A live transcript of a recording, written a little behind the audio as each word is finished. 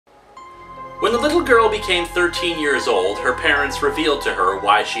When the little girl became 13 years old, her parents revealed to her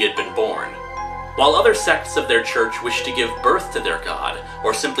why she had been born. While other sects of their church wished to give birth to their god,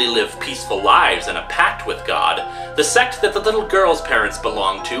 or simply live peaceful lives in a pact with God, the sect that the little girl's parents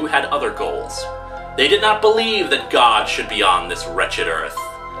belonged to had other goals. They did not believe that God should be on this wretched earth.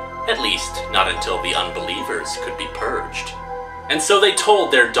 At least, not until the unbelievers could be purged. And so they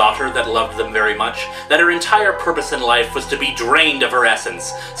told their daughter that loved them very much that her entire purpose in life was to be drained of her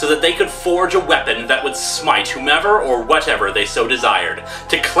essence, so that they could forge a weapon that would smite whomever or whatever they so desired,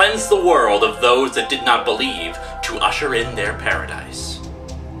 to cleanse the world of those that did not believe, to usher in their paradise.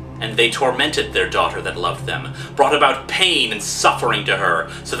 And they tormented their daughter that loved them, brought about pain and suffering to her,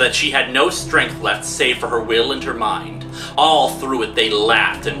 so that she had no strength left save for her will and her mind. All through it they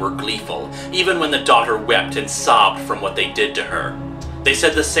laughed and were gleeful, even when the daughter wept and sobbed from what they did to her. They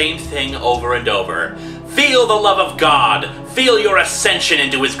said the same thing over and over. Feel the love of God! Feel your ascension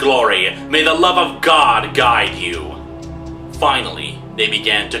into His glory! May the love of God guide you! Finally, they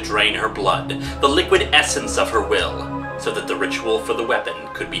began to drain her blood, the liquid essence of her will, so that the ritual for the weapon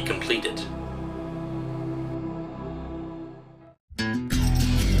could be completed.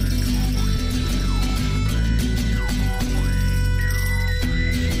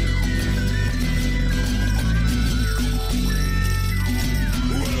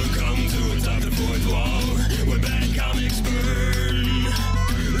 Welcome to Atop the Fourth Wall, where bad comics burn.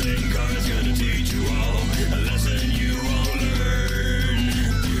 Linkara's gonna teach you all a lesson you won't learn.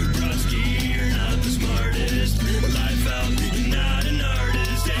 Brodsky, you're not the smartest. Life out, you're not an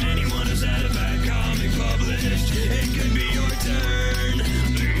artist. Anyone who's had a bad comic published, it could be your turn.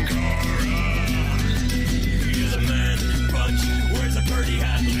 Linkara, he is a man punch, wears a birdie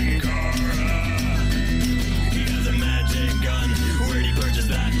hat. Linkara, he has a magic gun. Where'd he purchase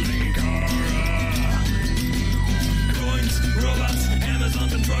that? Linkara, coins, robots,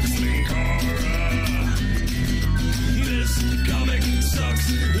 Amazons and trucks. Linkara, this comic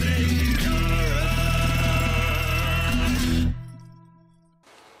sucks. Linkara.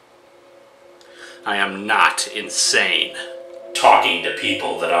 I am not insane. Talking to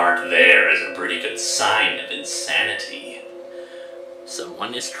people that aren't there is a pretty good sign of insanity.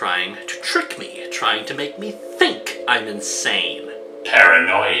 Someone is trying to trick me, trying to make me think I'm insane.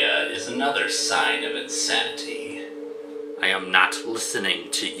 Paranoia is another sign of insanity. I am not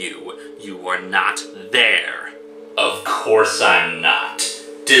listening to you. You are not there. Of course I'm not.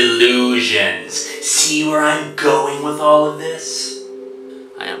 Delusions. See where I'm going with all of this?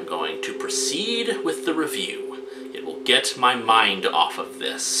 I am going to proceed with the review. It will get my mind off of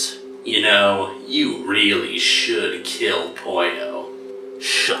this. You know, you really should kill Poyo.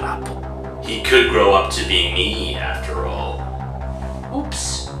 Shut up. He could grow up to be me, after all.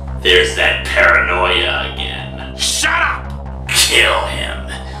 Oops. There's that paranoia again. Shut up! Kill him,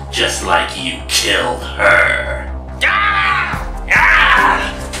 just like you killed her. Ah!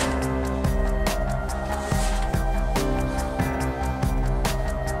 Ah!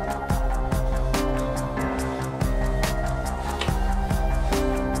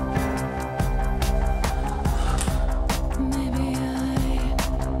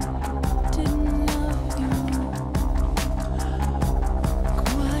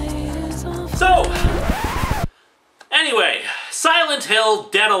 So, anyway, Silent Hill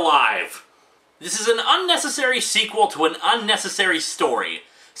Dead Alive. This is an unnecessary sequel to an unnecessary story.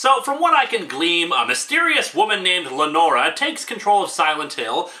 So, from what I can glean, a mysterious woman named Lenora takes control of Silent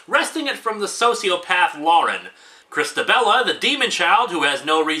Hill, wresting it from the sociopath Lauren. Christabella, the demon child who has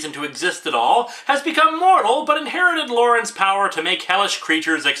no reason to exist at all, has become mortal but inherited Lauren's power to make hellish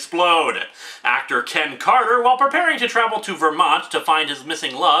creatures explode. Actor Ken Carter, while preparing to travel to Vermont to find his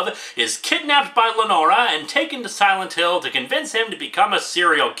missing love, is kidnapped by Lenora and taken to Silent Hill to convince him to become a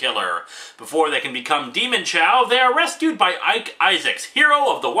serial killer. Before they can become Demon Chow, they are rescued by Ike Isaacs,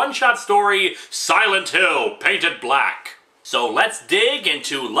 hero of the one-shot story Silent Hill Painted Black. So let's dig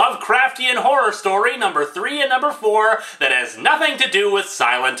into Lovecraftian horror story number 3 and number 4 that has nothing to do with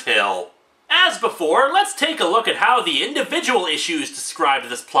Silent Hill. As before, let's take a look at how the individual issues describe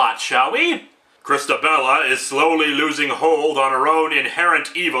this plot, shall we? Christabella is slowly losing hold on her own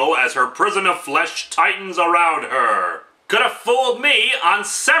inherent evil as her prison of flesh tightens around her. Could have fooled me. On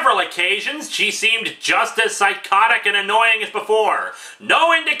several occasions, she seemed just as psychotic and annoying as before.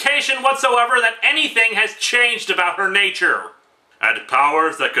 No indication whatsoever that anything has changed about her nature. And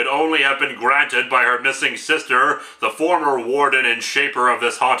powers that could only have been granted by her missing sister, the former warden and shaper of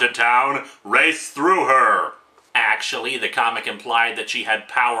this haunted town, race through her. Actually, the comic implied that she had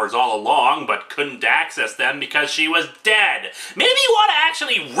powers all along, but couldn't access them because she was dead. Maybe you want to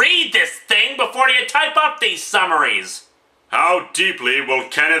actually read this thing before you type up these summaries. How deeply will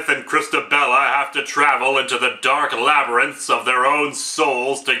Kenneth and Christabella have to travel into the dark labyrinths of their own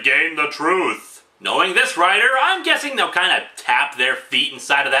souls to gain the truth? Knowing this writer, I'm guessing they'll kind of tap their feet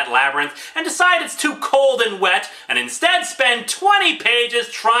inside of that labyrinth and decide it's too cold and wet, and instead spend 20 pages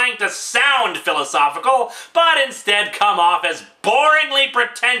trying to sound philosophical, but instead come off as boringly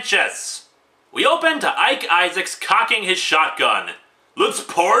pretentious. We open to Ike Isaacs cocking his shotgun. Let's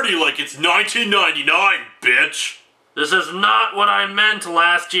party like it's 1999, bitch! This is not what I meant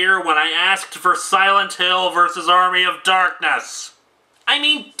last year when I asked for Silent Hill versus Army of Darkness. I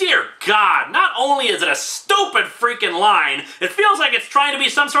mean, dear God, not only is it a stupid freaking line, it feels like it's trying to be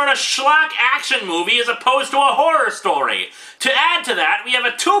some sort of schlock action movie as opposed to a horror story. To add to that, we have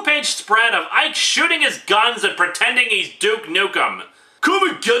a 2-page spread of Ike shooting his guns and pretending he's Duke Nukem. Come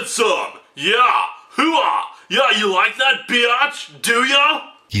and get some! Yeah! Hooah! Yeah, you like that, biatch? Do ya?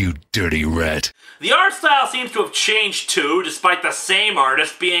 You dirty rat. The art style seems to have changed too, despite the same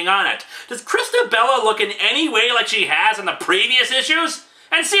artist being on it. Does Christabella look in any way like she has in the previous issues?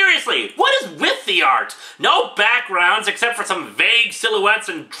 And seriously, what is with the art? No backgrounds except for some vague silhouettes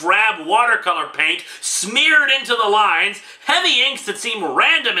and drab watercolor paint smeared into the lines, heavy inks that seem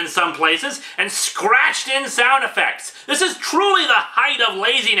random in some places, and scratched in sound effects. This is truly the height of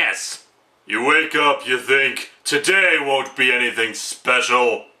laziness. You wake up, you think, today won't be anything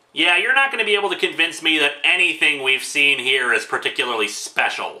special. Yeah, you're not going to be able to convince me that anything we've seen here is particularly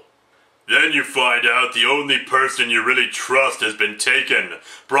special. Then you find out the only person you really trust has been taken,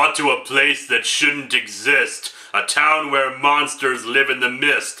 brought to a place that shouldn't exist, a town where monsters live in the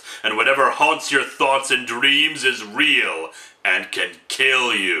mist, and whatever haunts your thoughts and dreams is real, and can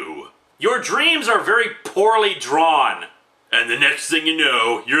kill you. Your dreams are very poorly drawn. And the next thing you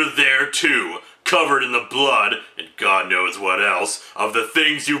know, you're there too, covered in the blood, and God knows what else, of the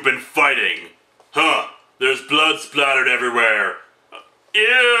things you've been fighting. Huh, there's blood splattered everywhere. Ew,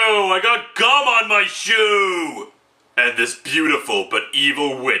 I got gum on my shoe! And this beautiful but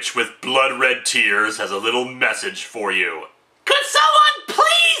evil witch with blood-red tears has a little message for you. Could someone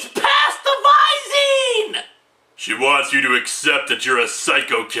please pass the Visine? She wants you to accept that you're a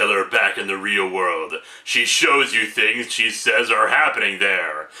psycho killer back in the real world. She shows you things she says are happening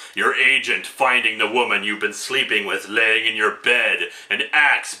there. Your agent finding the woman you've been sleeping with laying in your bed, an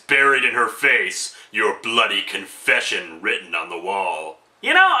axe buried in her face, your bloody confession written on the wall.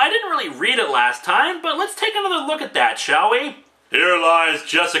 You know, I didn't really read it last time, but let's take another look at that, shall we? Here lies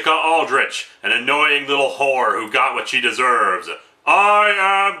Jessica Aldrich, an annoying little whore who got what she deserves.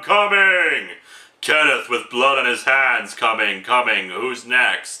 I am coming! Kenneth with blood on his hands, coming. Who's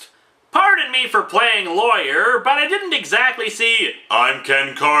next? Pardon me for playing lawyer, but I didn't exactly see, I'm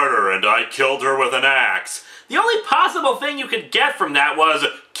Ken Carter and I killed her with an axe. The only possible thing you could get from that was,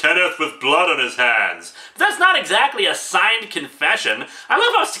 Kenneth with blood on his hands. But that's not exactly a signed confession. I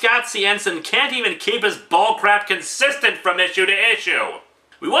love how Scott Cienson can't even keep his bullcrap consistent from issue to issue.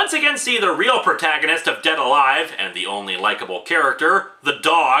 We once again see the real protagonist of Dead Alive, and the only likable character, the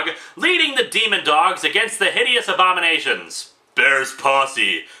dog, leading the demon dogs against the hideous abominations. Bear's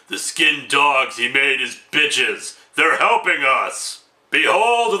posse, the skinned dogs he made as bitches, they're helping us.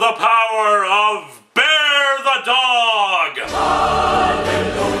 Behold the power of Bear the Dog!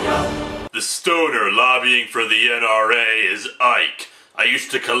 Hallelujah. The stoner lobbying for the NRA is Ike. I used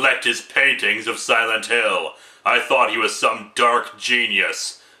to collect his paintings of Silent Hill. I thought he was some dark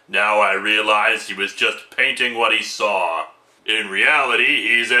genius. Now I realize he was just painting what he saw. In reality,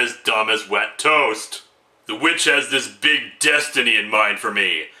 he's as dumb as wet toast. The witch has this big destiny in mind for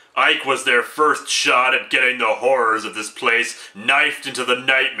me. Ike was their first shot at getting the horrors of this place knifed into the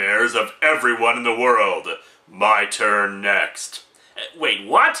nightmares of everyone in the world. My turn next. Wait,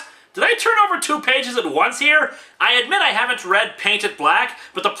 what? Did I turn over 2 pages at once here? I admit I haven't read Paint It Black,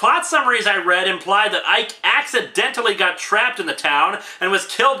 but the plot summaries I read implied that Ike accidentally got trapped in the town and was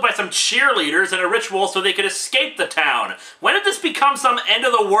killed by some cheerleaders in a ritual so they could escape the town. When did this become some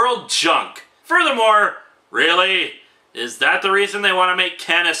end-of-the-world junk? Furthermore, really? Is that the reason they want to make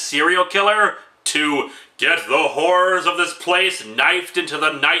Ken a serial killer? To get the horrors of this place knifed into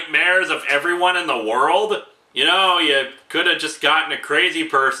the nightmares of everyone in the world? You know, you could have just gotten a crazy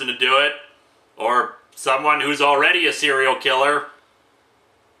person to do it. Or someone who's already a serial killer.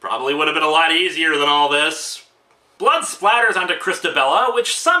 Probably would have been a lot easier than all this. Blood splatters onto Christabella,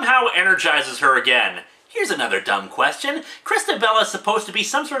 which somehow energizes her again. Here's another dumb question. Christabella is supposed to be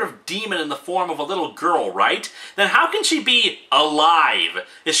some sort of demon in the form of a little girl, right? Then how can she be alive?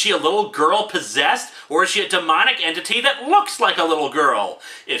 Is she a little girl possessed, or is she a demonic entity that looks like a little girl?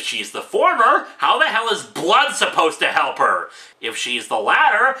 If she's the former, how the hell is blood supposed to help her? If she's the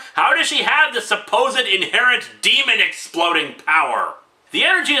latter, how does she have the supposed inherent demon-exploding power? The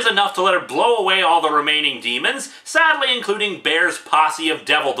energy is enough to let her blow away all the remaining demons, sadly including Bear's posse of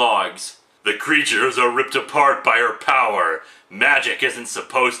devil dogs. The creatures are ripped apart by her power. Magic isn't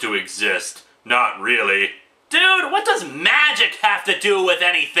supposed to exist. Not really. Dude, what does magic have to do with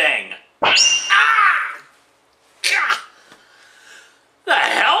anything? Ah! The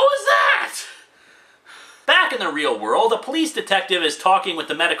hell was that? Back in the real world, a police detective is talking with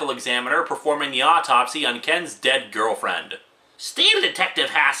the medical examiner performing the autopsy on Ken's dead girlfriend. Still, Detective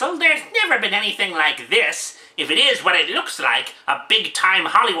Hassel, there's never been anything like this. If it is what it looks like, a big-time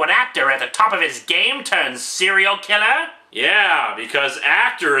Hollywood actor at the top of his game turns serial killer? Yeah, because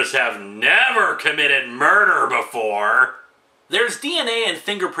actors have never committed murder before. There's DNA and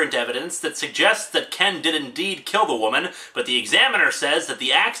fingerprint evidence that suggests that Ken did indeed kill the woman, but the examiner says that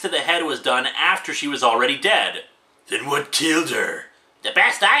the axe to the head was done after she was already dead. Then what killed her? The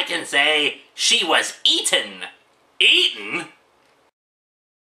best I can say, she was eaten. Eaten?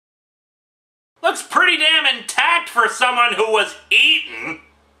 Looks pretty damn intact for someone who was eaten.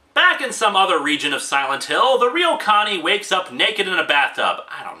 Back in some other region of Silent Hill, the real Connie wakes up naked in a bathtub.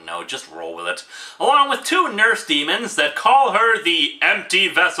 I don't know, just roll with it. Along with two nurse demons that call her the Empty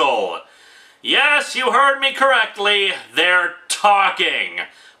Vessel. Yes, you heard me correctly. They're talking.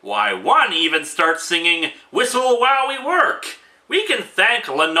 Why, one even starts singing Whistle While We Work. We can thank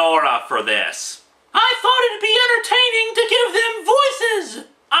Lenora for this. I thought it'd be entertaining to give them voices.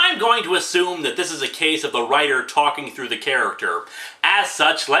 I'm going to assume that this is a case of the writer talking through the character. As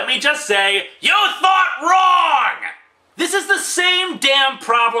such, let me just say, you thought wrong! This is the same damn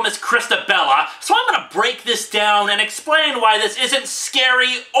problem as Christabella, so I'm gonna break this down and explain why this isn't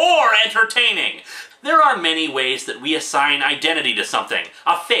scary or entertaining. There are many ways that we assign identity to something.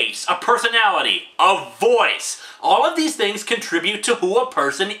 A face, a personality, a voice. All of these things contribute to who a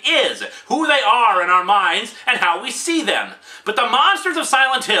person is, who they are in our minds, and how we see them. But the monsters of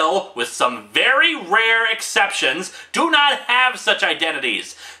Silent Hill, with some very rare exceptions, do not have such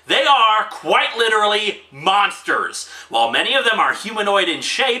identities. They are, quite literally, monsters. While many of them are humanoid in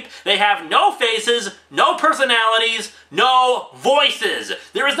shape, they have no faces, no personalities, no voices.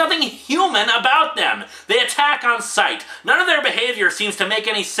 There is nothing human about them. They attack on sight. None of their behavior seems to make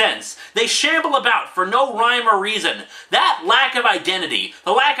any sense. They shamble about for no rhyme or reason. That lack of identity,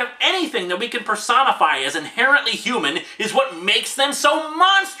 the lack of anything that we can personify as inherently human, is what makes them so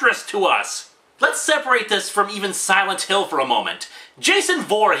monstrous to us. Let's separate this from even Silent Hill for a moment. Jason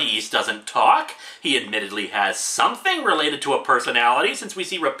Voorhees doesn't talk. He admittedly has something related to a personality, since we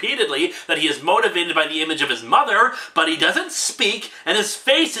see repeatedly that he is motivated by the image of his mother, but he doesn't speak, and his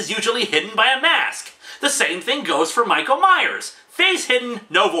face is usually hidden by a mask. The same thing goes for Michael Myers. Face hidden,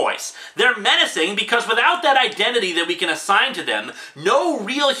 no voice. They're menacing because without that identity that we can assign to them, no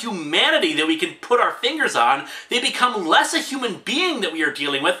real humanity that we can put our fingers on, they become less a human being that we are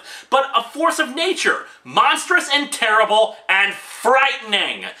dealing with, but a force of nature, monstrous and terrible and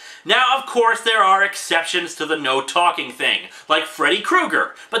frightening. Now, of course, there are exceptions to the no-talking thing, like Freddy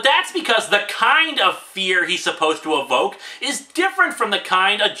Krueger, but that's because the kind of fear he's supposed to evoke is different from the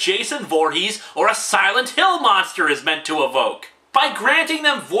kind a Jason Voorhees or a Silent Hill monster is meant to evoke. By granting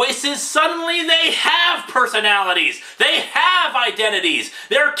them voices, suddenly they have personalities, they have identities,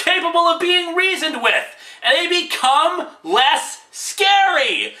 they're capable of being reasoned with, and they become less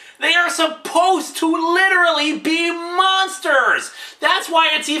scary. They are supposed to literally be monsters. That's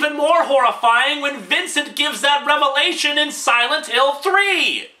why it's even more horrifying when Vincent gives that revelation in Silent Hill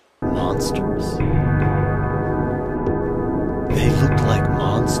 3. Monsters? They look like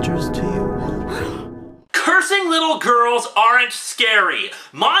monsters to you? Cursing little girls aren't scary.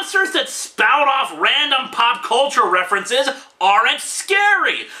 Monsters that spout off random pop culture references aren't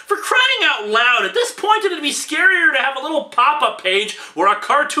scary. For crying out loud, at this point it'd be scarier to have a little pop-up page where a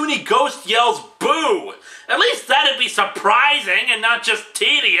cartoony ghost yells boo. At least that'd be surprising and not just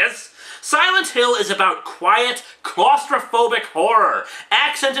tedious. Silent Hill is about quiet, claustrophobic horror,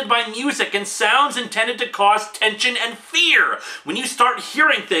 accented by music and sounds intended to cause tension and fear. When you start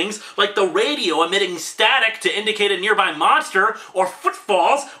hearing things like the radio emitting static to indicate a nearby monster, or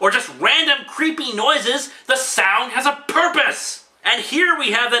footfalls, or just random creepy noises, the sound has a purpose. And here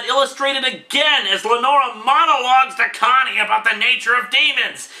we have that illustrated again as Lenora monologues to Connie about the nature of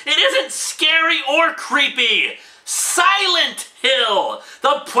demons. It isn't scary or creepy. Silent Hill!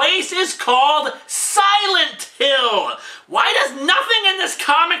 The place is called Silent Hill! Why does nothing in this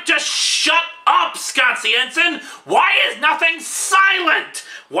comic just shut up, Scott Ensign? Why is nothing silent?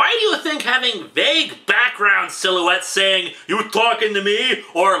 Why do you think having vague background silhouettes saying, "You talking to me?"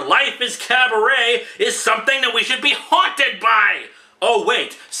 or "Life is cabaret" is something that we should be haunted by? Oh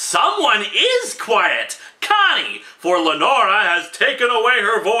wait, someone is quiet! Connie, for Lenora has taken away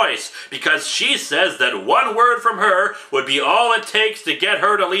her voice because she says that one word from her would be all it takes to get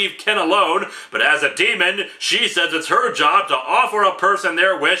her to leave Ken alone, but as a demon, she says it's her job to offer a person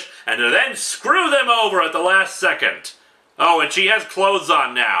their wish and to then screw them over at the last second. Oh, and she has clothes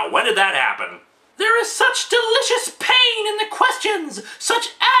on now. When did that happen? There is such delicious pain in the questions, such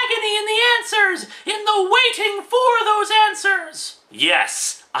agony in the answers, in the waiting for those answers.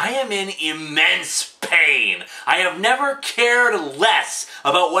 Yes, I am in immense pain. I have never cared less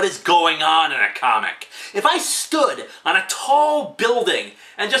about what is going on in a comic. If I stood on a tall building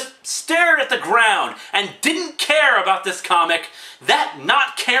and just stared at the ground and didn't care about this comic, that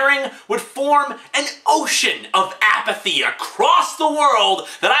not caring would form an ocean of apathy across the world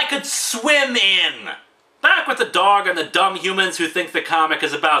that I could swim in. Back with the dog and the dumb humans who think the comic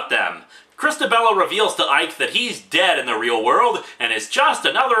is about them. Christabella reveals to Ike that he's dead in the real world and is just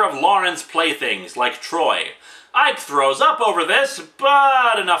another of Lauren's playthings, like Troy. Ike throws up over this,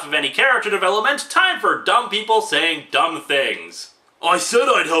 but enough of any character development, time for dumb people saying dumb things. I said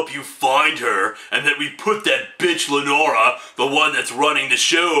I'd help you find her, and that we put that bitch Lenora, the one that's running the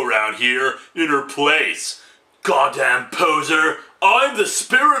show around here, in her place. Goddamn poser, I'm the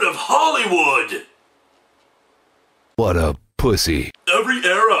spirit of Hollywood! What a pussy. Every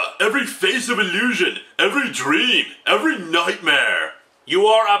era, every face of illusion, every dream, every nightmare. You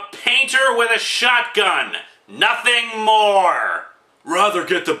are a painter with a shotgun. Nothing more. Rather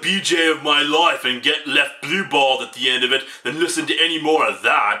get the BJ of my life and get left blue-balled at the end of it than listen to any more of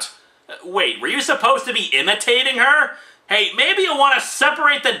that. Wait, were you supposed to be imitating her? Hey, maybe you want to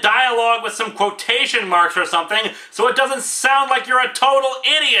separate the dialogue with some quotation marks or something so it doesn't sound like you're a total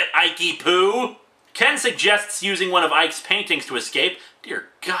idiot, Ikey Poo. Ken suggests using one of Ike's paintings to escape. Dear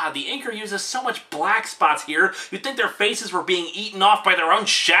God, the inker uses so much black spots here, you'd think their faces were being eaten off by their own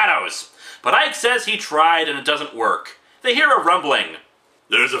shadows. But Ike says he tried and it doesn't work. They hear a rumbling.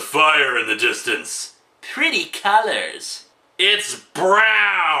 There's a fire in the distance. Pretty colors. It's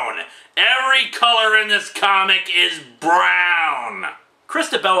brown! Every color in this comic is brown!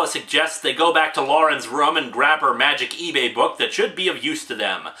 Christabella suggests they go back to Lauren's room and grab her magic eBay book that should be of use to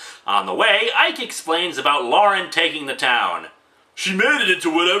them. On the way, Ike explains about Lauren taking the town. She made it into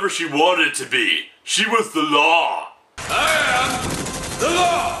whatever she wanted it to be. She was the law. I am the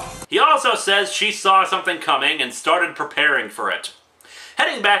law! He also says she saw something coming and started preparing for it.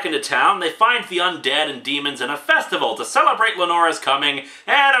 Heading back into town, they find the undead and demons in a festival to celebrate Lenora's coming,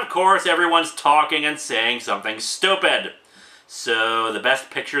 and of course everyone's talking and saying something stupid. So the best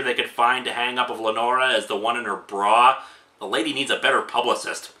picture they could find to hang up of Lenora is the one in her bra. The lady needs a better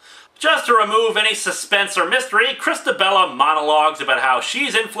publicist. Just to remove any suspense or mystery, Christabella monologues about how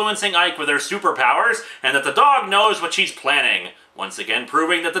she's influencing Ike with her superpowers, and that the dog knows what she's planning. Once again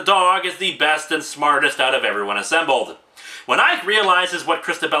proving that the dog is the best and smartest out of everyone assembled. When Ike realizes what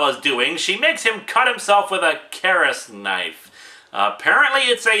Christabella's doing, she makes him cut himself with a Karis knife. Apparently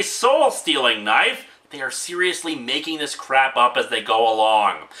it's a soul-stealing knife. They are seriously making this crap up as they go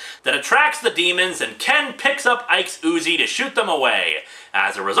along. That attracts the demons, and Ken picks up Ike's Uzi to shoot them away.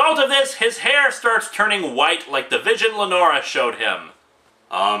 As a result of this, his hair starts turning white like the vision Lenora showed him.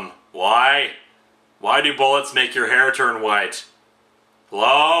 Why? Why do bullets make your hair turn white?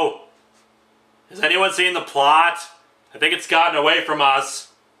 Hello? Has anyone seen the plot? I think it's gotten away from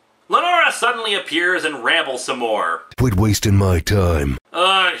us. Lenora suddenly appears and rambles some more. Quit wasting my time.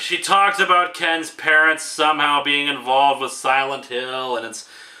 She talks about Ken's parents somehow being involved with Silent Hill, and it's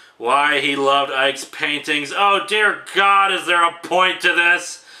why he loved Ike's paintings. Oh dear God, is there a point to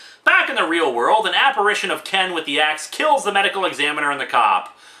this? Back in the real world, an apparition of Ken with the axe kills the medical examiner and the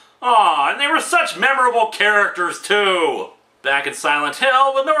cop. Aw, and they were such memorable characters too. Back in Silent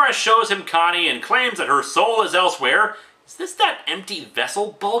Hill, Lenora shows him Connie and claims that her soul is elsewhere. Is this that empty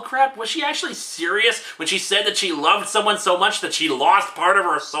vessel bullcrap? Was she actually serious when she said that she loved someone so much that she lost part of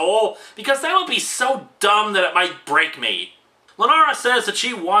her soul? Because that would be so dumb that it might break me. Lenora says that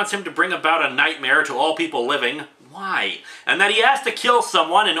she wants him to bring about a nightmare to all people living. Why? And that he has to kill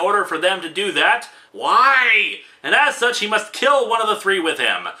someone in order for them to do that. Why? And as such, he must kill one of the three with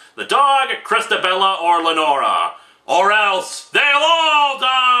him. The dog, Christabella, or Lenora. Or else they'll all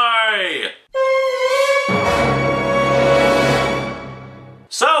die!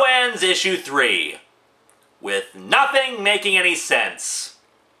 So ends issue 3. with nothing making any sense.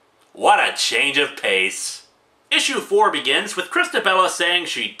 What a change of pace. Issue 4 begins with Christabella saying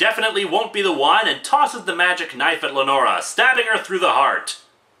she definitely won't be the one and tosses the magic knife at Lenora, stabbing her through the heart.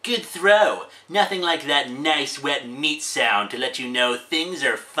 Good throw. Nothing like that nice wet meat sound to let you know things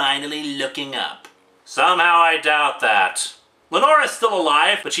are finally looking up. Somehow I doubt that. Lenora's still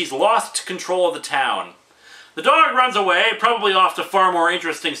alive, but she's lost control of the town. The dog runs away, probably off to far more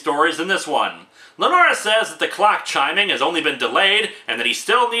interesting stories than this one. Lenora says that the clock chiming has only been delayed and that he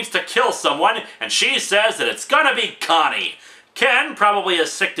still needs to kill someone, and she says that it's gonna be Connie. Ken, probably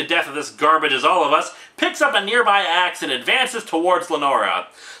as sick to death of this garbage as all of us, picks up a nearby axe and advances towards Lenora.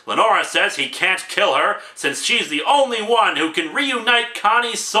 Lenora says he can't kill her since she's the only one who can reunite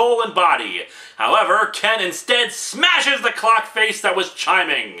Connie's soul and body. However, Ken instead smashes the clock face that was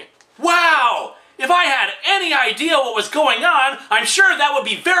chiming. Wow! If I had any idea what was going on, I'm sure that would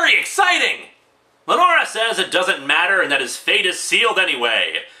be very exciting! Lenora says it doesn't matter and that his fate is sealed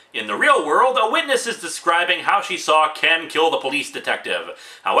anyway. In the real world, a witness is describing how she saw Ken kill the police detective.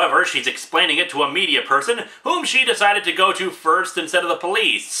 However, she's explaining it to a media person whom she decided to go to first instead of the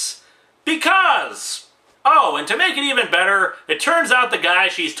police. Because! Oh, and to make it even better, it turns out the guy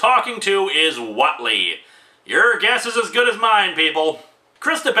she's talking to is Whatley. Your guess is as good as mine, people.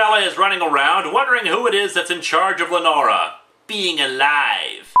 Christabella is running around wondering who it is that's in charge of Lenora. Being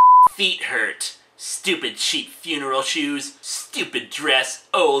alive. Feet hurt. Stupid cheap funeral shoes, stupid dress,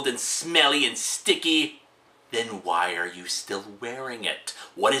 old and smelly and sticky. Then why are you still wearing it?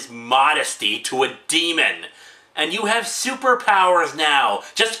 What is modesty to a demon? And you have superpowers now.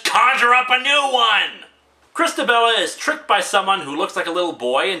 Just conjure up a new one! Christabella is tricked by someone who looks like a little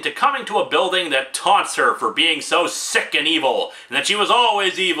boy into coming to a building that taunts her for being so sick and evil, and that she was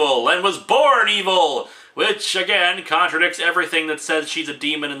always evil and was born evil. Which, again, contradicts everything that says she's a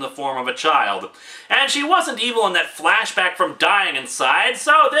demon in the form of a child. And she wasn't evil in that flashback from dying inside,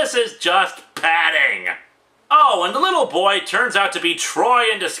 so this is just padding. Oh, and the little boy turns out to be Troy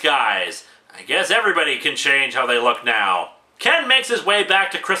in disguise. I guess everybody can change how they look now. Ken makes his way back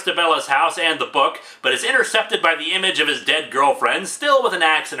to Christabella's house and the book, but is intercepted by the image of his dead girlfriend, still with an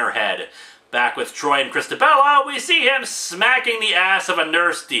axe in her head. Back with Troy and Christabella, we see him smacking the ass of a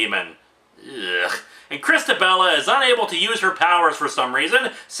nurse demon. Ugh. And Christabella is unable to use her powers for some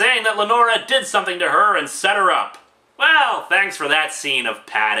reason, saying that Lenora did something to her and set her up. Well, thanks for that scene of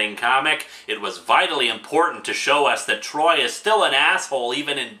padding, comic. It was vitally important to show us that Troy is still an asshole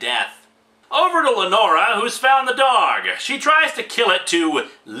even in death. Over to Lenora, who's found the dog. She tries to kill it to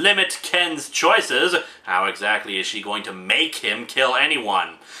limit Ken's choices. How exactly is she going to make him kill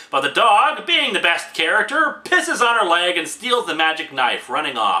anyone? But the dog, being the best character, pisses on her leg and steals the magic knife,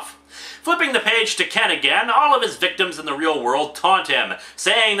 running off. Flipping the page to Ken again, all of his victims in the real world taunt him,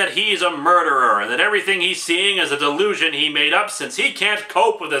 saying that he's a murderer and that everything he's seeing is a delusion he made up since he can't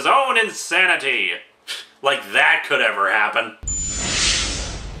cope with his own insanity. Like that could ever happen.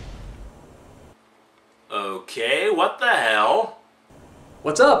 Okay, what the hell?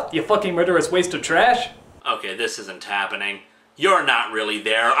 What's up, you fucking murderous waste of trash? Okay, this isn't happening. You're not really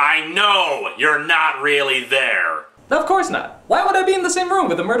there. I know you're not really there. Of course not. Why would I be in the same room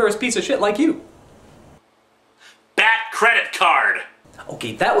with a murderous piece of shit like you? Bat credit card.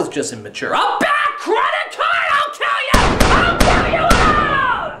 Okay, that was just immature. A bat credit card! I'll kill you! I'll kill you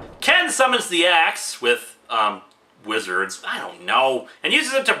all! Ken summons the axe with, wizards, I don't know, and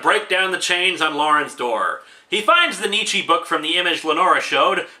uses it to break down the chains on Lauren's door. He finds the Nietzsche book from the image Lenora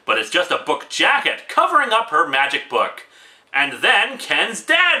showed, but it's just a book jacket covering up her magic book. And then Ken's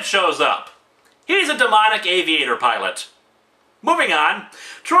dad shows up. He's a demonic aviator pilot. Moving on,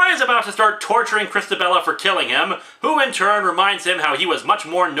 Troy is about to start torturing Christabella for killing him, who in turn reminds him how he was much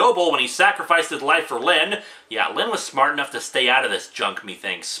more noble when he sacrificed his life for Lynn. Yeah, Lynn was smart enough to stay out of this junk,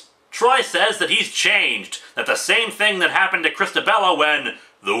 methinks. Troy says that he's changed, that the same thing that happened to Christabella when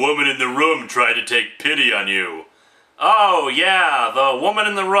the woman in the room tried to take pity on you. Oh yeah, the woman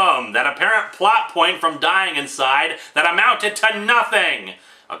in the room, that apparent plot point from dying inside that amounted to nothing.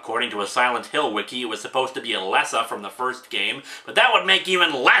 According to a Silent Hill wiki, it was supposed to be Alessa from the first game, but that would make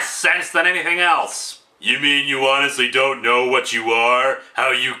even less sense than anything else. You mean you honestly don't know what you are?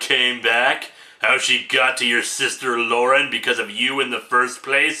 How you came back? How she got to your sister Lauren because of you in the first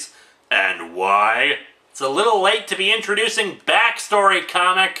place? And why? It's a little late to be introducing backstory,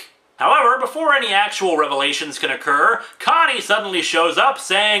 comic. However, before any actual revelations can occur, Connie suddenly shows up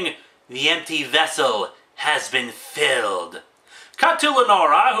saying, "The empty vessel has been filled." Cut to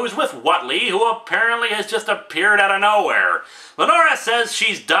Lenora, who's with Whatley, who apparently has just appeared out of nowhere. Lenora says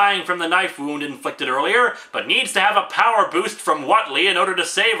she's dying from the knife wound inflicted earlier, but needs to have a power boost from Whatley in order to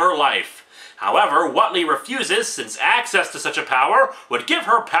save her life. However, Whatley refuses, since access to such a power would give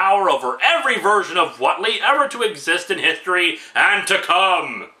her power over every version of Whatley ever to exist in history and to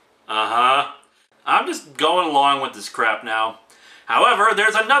come. I'm just going along with this crap now. However,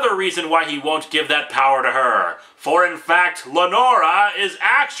 there's another reason why he won't give that power to her. For in fact, Lenora is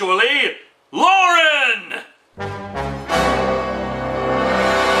actually Lauren!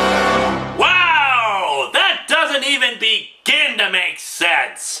 Wow! That doesn't even begin to make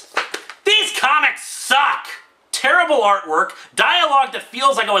sense! These comics suck! Terrible artwork, dialogue that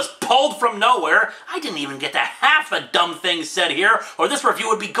feels like it was pulled from nowhere. I didn't even get to half the dumb things said here, or this review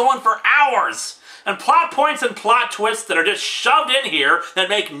would be going for hours. And plot points and plot twists that are just shoved in here that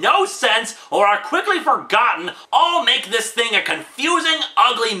make no sense or are quickly forgotten all make this thing a confusing,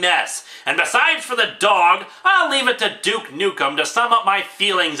 ugly mess. And besides for the dog, I'll leave it to Duke Nukem to sum up my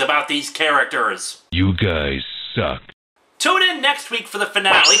feelings about these characters. You guys suck. Tune in next week for the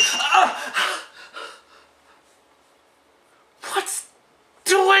finale. What's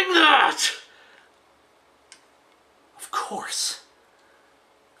doing that? Of course.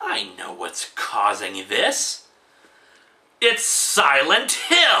 I know what's causing this. It's Silent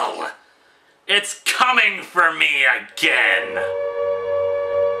Hill. It's coming for me again.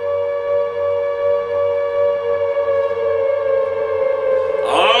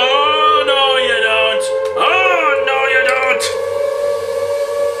 Oh, no you don't. Oh, no you don't.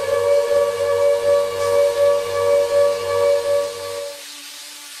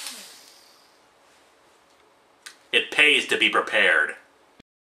 It pays to be prepared.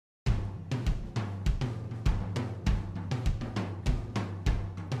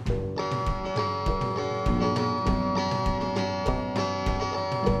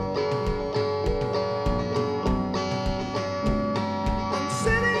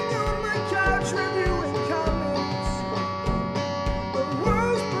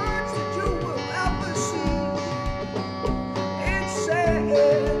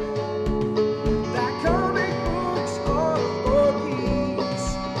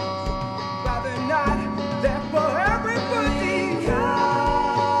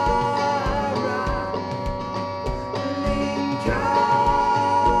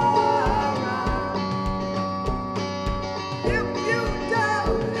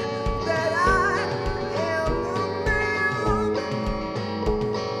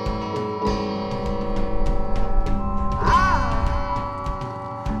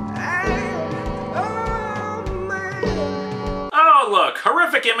 Look,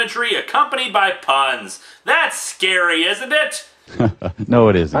 horrific imagery accompanied by puns. That's scary, isn't it? No,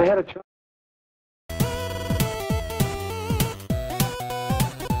 it isn't.